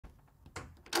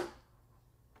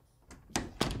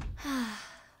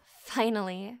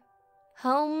Finally.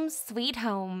 Home sweet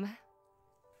home.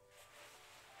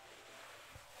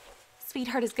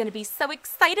 Sweetheart is gonna be so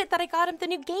excited that I got him the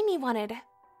new game he wanted.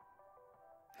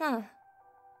 Huh.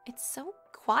 It's so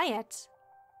quiet.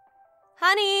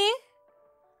 Honey!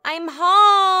 I'm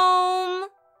home!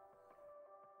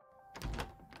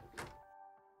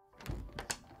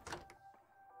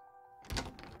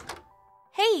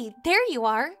 Hey, there you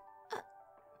are.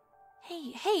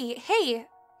 Hey,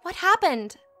 what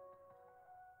happened?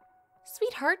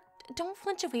 Sweetheart, don't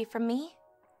flinch away from me.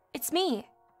 It's me,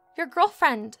 your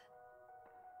girlfriend.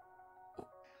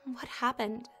 What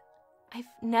happened? I've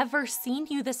never seen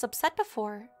you this upset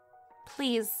before.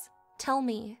 Please, tell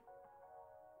me.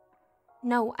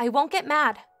 No, I won't get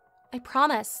mad. I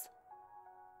promise.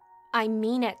 I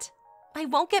mean it. I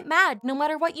won't get mad no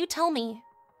matter what you tell me.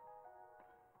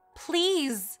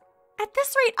 Please. At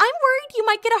this rate, I'm worried you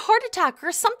might get a heart attack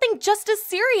or something just as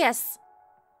serious.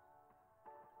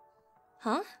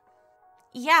 Huh?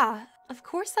 Yeah, of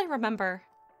course I remember.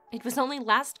 It was only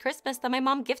last Christmas that my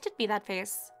mom gifted me that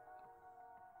vase.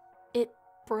 It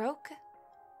broke?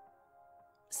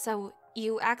 So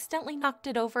you accidentally knocked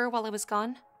it over while I was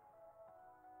gone?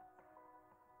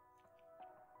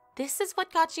 This is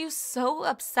what got you so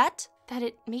upset that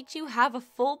it made you have a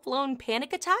full-blown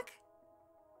panic attack?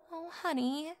 Oh,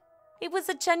 honey, it was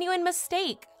a genuine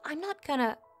mistake. I'm not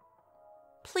gonna...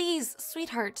 Please,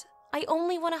 sweetheart, I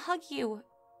only want to hug you.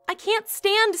 I can't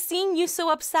stand seeing you so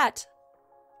upset.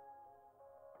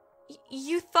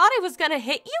 You thought I was gonna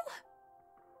hit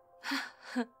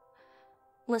you?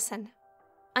 Listen,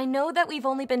 I know that we've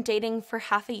only been dating for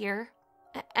half a year,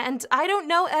 and I don't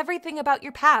know everything about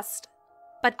your past,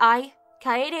 but I,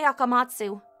 Kaede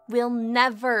Akamatsu, will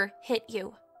never hit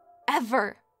you.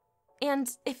 Ever. And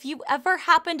if you ever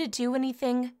happen to do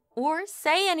anything or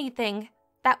say anything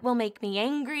that will make me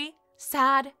angry,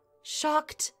 sad,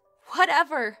 shocked,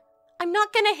 whatever, I'm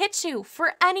not gonna hit you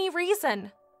for any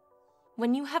reason.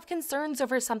 When you have concerns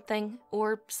over something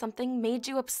or something made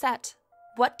you upset,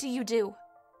 what do?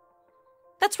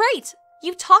 That's right,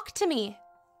 you talk to me.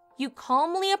 You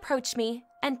calmly approach me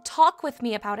and talk with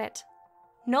me about it.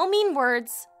 No mean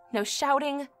words, no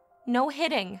shouting, no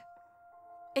hitting.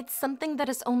 It's something that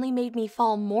has only made me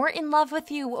fall more in love with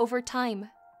you over time.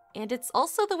 And it's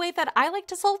also the way that I like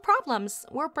to solve problems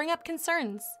or bring up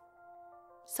concerns.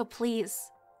 So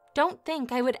please, don't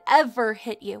think I would ever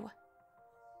hit you.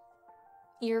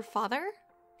 Your father?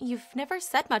 You've never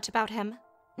said much about him.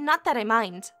 Not that I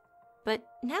mind, but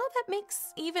now that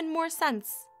makes even more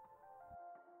sense.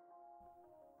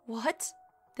 What?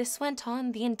 This went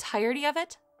on the entirety of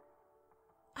it?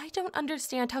 I don't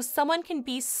understand how someone can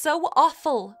be so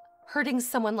awful, hurting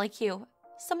someone like you.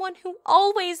 Someone who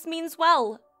always means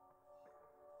well.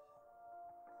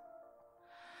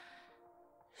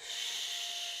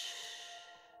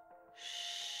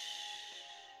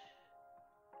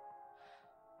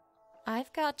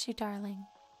 I've got you, darling.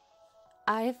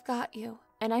 I've got you,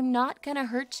 and I'm not gonna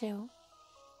hurt you.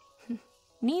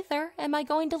 Neither am I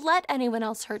going to let anyone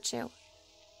else hurt you.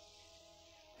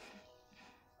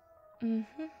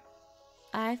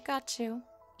 I've got you,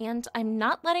 and I'm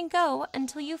not letting go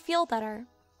until you feel better.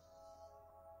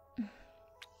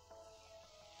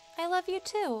 I love you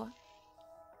too.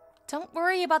 Don't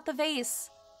worry about the vase.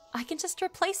 I can just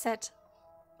replace it.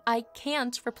 I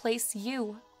can't replace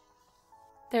you.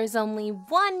 There's only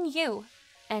one you,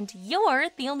 and you're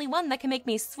the only one that can make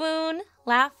me swoon,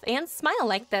 laugh, and smile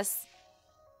like this.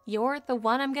 You're the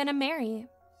one I'm gonna marry.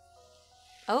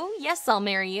 Oh, yes, I'll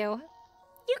marry you.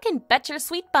 You can bet your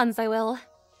sweet buns I will.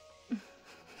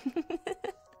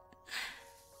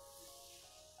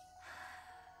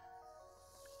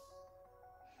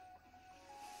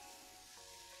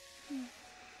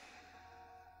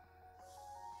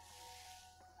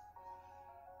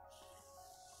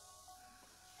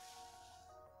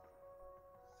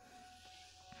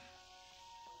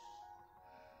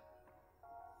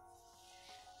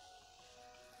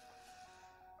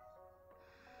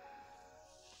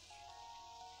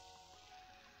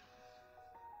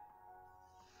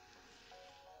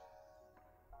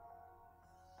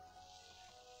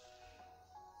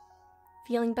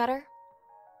 Feeling better?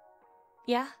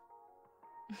 Yeah?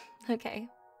 Okay.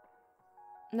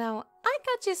 Now, I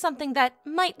got you something that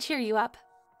might cheer you up.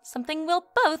 Something we'll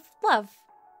both love.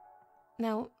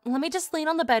 Now, let me just lean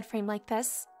on the bed frame like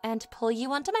this and pull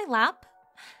you onto my lap.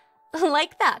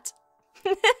 Like that.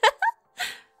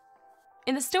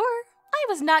 In the store, I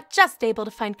was not just able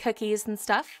to find cookies and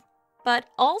stuff, but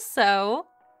also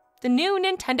the new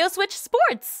Nintendo Switch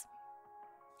Sports.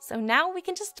 So now we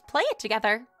can just play it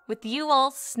together, with you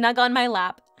all snug on my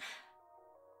lap.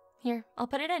 Here, I'll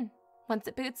put it in. Once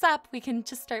it boots up, we can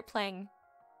just start playing.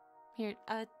 Here,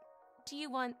 do you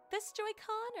want this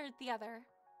Joy-Con or the other?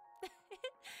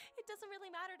 It doesn't really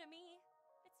matter to me.